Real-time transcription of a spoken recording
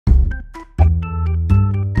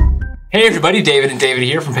Hey everybody, David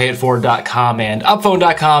here from Payette4.com and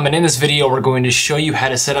Upphone.com, and in this video we're going to show you how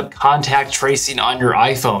to set up contact tracing on your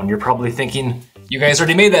iPhone. You're probably thinking, you guys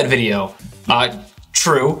already made that video.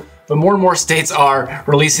 True, but more and more states are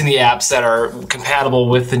releasing the apps that are compatible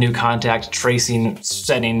with the new contact tracing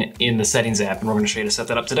setting in the Settings app, and we're going to show you how to set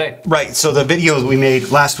that up today. Right, so the video that we made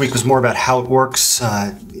last week was more about how it works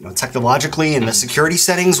technologically in the security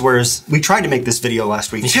settings, whereas we tried to make this video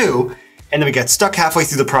last week too. And then we got stuck halfway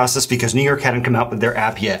through the process because New York hadn't come out with their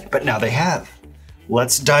app yet, but now they have.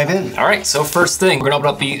 Let's dive in. All right, so first thing, we're gonna open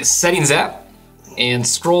up the Settings app and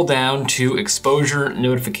scroll down to Exposure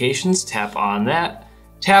Notifications, tap on that,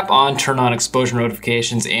 tap on Turn on Exposure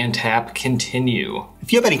Notifications, and tap Continue.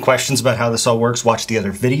 If you have any questions about how this all works, watch the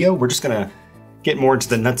other video. We're just gonna get more into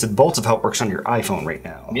the nuts and bolts of how it works on your iPhone right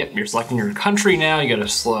now. Yep, you're selecting your country now. You gotta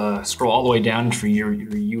scroll all the way down for your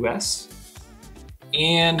US.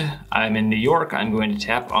 And I'm in New York. I'm going to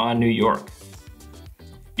tap on New York.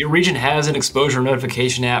 Your region has an exposure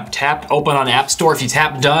notification app. Tap open on App Store. If you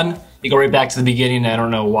tap done, you go right back to the beginning. I don't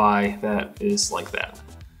know why that is like that.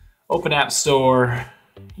 Open App Store.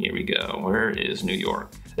 Here we go. Where is New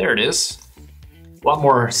York? There it is. A lot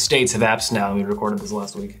more states have apps now. We recorded this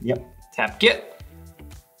last week. Yep. Tap Get.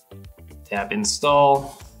 Tap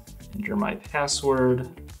Install. Enter my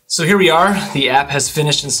password. So here we are. The app has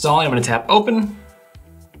finished installing. I'm going to tap Open.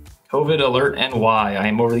 COVID alert and why. I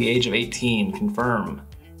am over the age of 18. Confirm.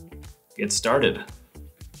 Get started.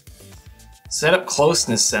 Set up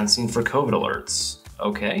closeness sensing for COVID alerts.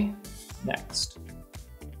 Okay. Next.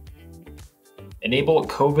 Enable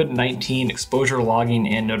COVID-19 exposure logging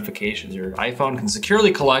and notifications. Your iPhone can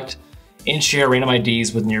securely collect and share random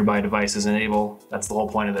IDs with nearby devices. Enable. That's the whole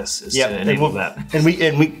point of this, is to enable that.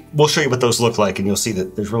 And we'll show you what those look like, and you'll see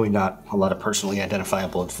that there's really not a lot of personally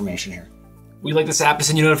identifiable information here. We like this app to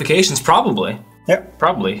send you notifications, probably. Yep.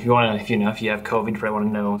 Probably. If you have COVID, you probably want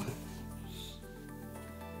to know.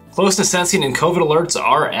 Closeness sensing and COVID alerts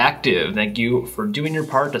are active. Thank you for doing your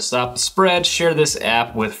part to stop the spread. Share this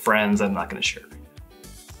app with friends. I'm not going to share it.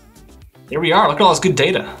 There we are. Look at all this good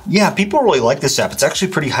data. Yeah, people really like this app. It's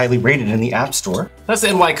actually pretty highly rated in the App Store. That's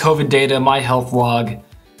the NY COVID data, My Health Log.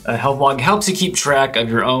 Health Log helps you keep track of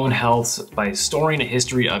your own health by storing a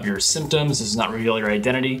history of your symptoms. This does not reveal your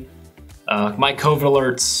identity. My COVID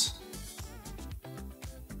alerts.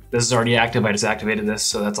 This is already active. I just activated this,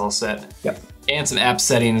 so that's all set. Yep. And some app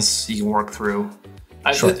settings you can work through.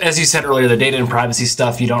 Sure. As you said earlier, the data and privacy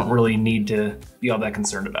stuff, you don't really need to be all that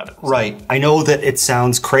concerned about it. So. Right. I know that it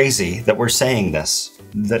sounds crazy that we're saying this,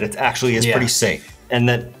 that it actually is pretty safe, and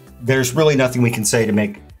that there's really nothing we can say to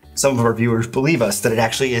make some of our viewers believe us that it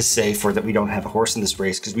actually is safe, or that we don't have a horse in this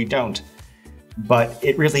race, because we don't. But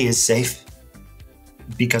it really is safe.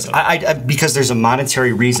 Because because there's a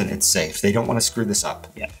monetary reason it's safe. They don't want to screw this up.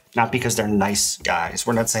 Yeah. Not because they're nice guys.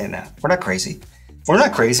 We're not saying that. We're not crazy. We're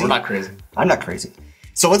not crazy. We're not crazy. I'm not crazy.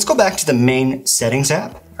 So let's go back to the main Settings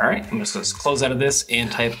app. All right. I'm just going to close out of this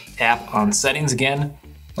and tap on Settings again.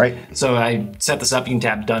 Right. So I set this up. You can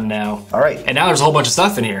tap Done now. All right. And now there's a whole bunch of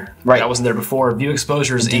stuff in here. Right. That wasn't there before. View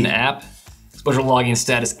exposures in app. Exposure logging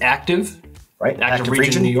status active. Right. Active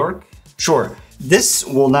region New York. Sure. This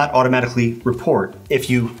will not automatically report if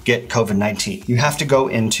you get COVID-19. You have to go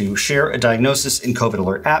into Share a Diagnosis in COVID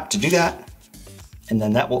Alert app to do that. And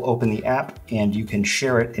then that will open the app and you can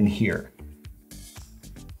share it in here.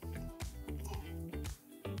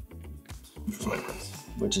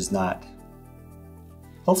 Which is not,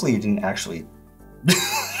 hopefully you didn't actually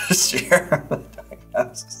share the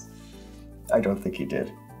diagnosis. I don't think you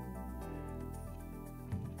did.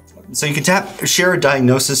 So you can tap Share a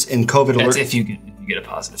Diagnosis in COVID Alert. That's if you get a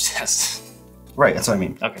positive test. Right, that's what I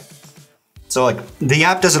mean. Okay. So like the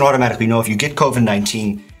app doesn't automatically know if you get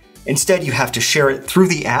COVID-19. Instead, you have to share it through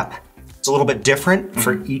the app. It's a little bit different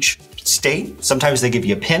for each state. Sometimes they give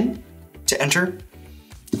you a PIN to enter.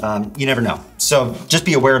 You never know. So just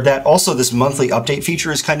be aware of that. Also, this monthly update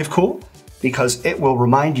feature is kind of cool because it will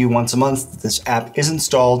remind you once a month that this app is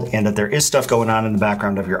installed and that there is stuff going on in the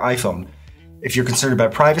background of your iPhone. If you're concerned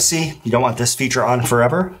about privacy, you don't want this feature on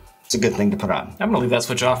forever, it's a good thing to put on. I'm gonna leave that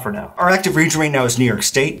switch off for now. Our active region right now is New York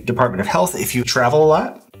State, Department of Health. If you travel a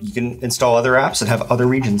lot, you can install other apps and have other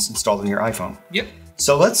regions installed on your iPhone. Yep.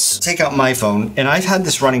 So let's take out my phone, and I've had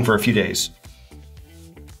this running for a few days.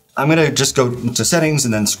 I'm gonna just go to Settings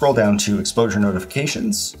and then scroll down to Exposure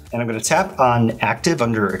Notifications, and I'm gonna tap on Active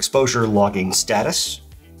under Exposure Logging Status.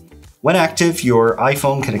 When active, your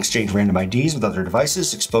iPhone can exchange random IDs with other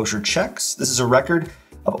devices. Exposure checks. This is a record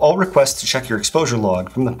of all requests to check your exposure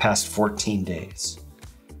log from the past 14 days.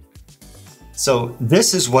 So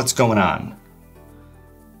this is what's going on.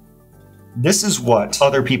 This is what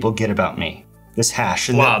other people get about me. This hash.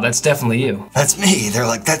 And wow, that's definitely you. That's me. They're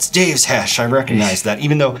like, that's Dave's hash. I recognize that.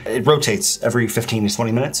 Even though it rotates every 15 to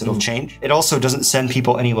 20 minutes, it'll change. It also doesn't send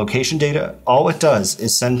people any location data. All it does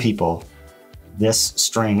is send people this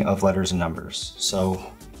string of letters and numbers. So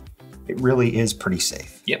it really is pretty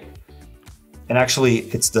safe. Yep. And actually,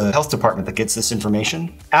 it's the health department that gets this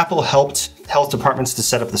information. Apple helped health departments to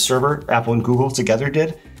set up the server. Apple and Google together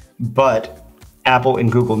did. But Apple and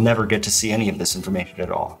Google never get to see any of this information at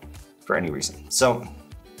all for any reason. So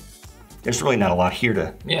there's really not a lot here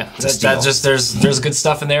to that's just there's good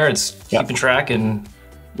stuff in there. It's keeping track and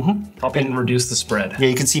helping reduce the spread. Yeah,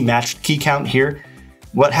 you can see matched key count here.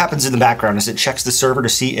 What happens in the background is it checks the server to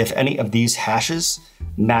see if any of these hashes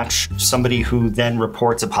match somebody who then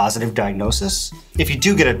reports a positive diagnosis. If you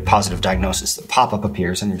do get a positive diagnosis, the pop-up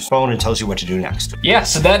appears on your phone and tells you what to do next. Yeah,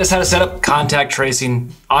 so that is how to set up contact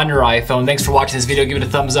tracing on your iPhone. Thanks for watching this video. Give it a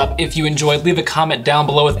thumbs up if you enjoyed. Leave a comment down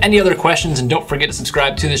below with any other questions, and don't forget to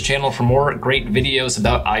subscribe to this channel for more great videos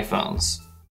about iPhones.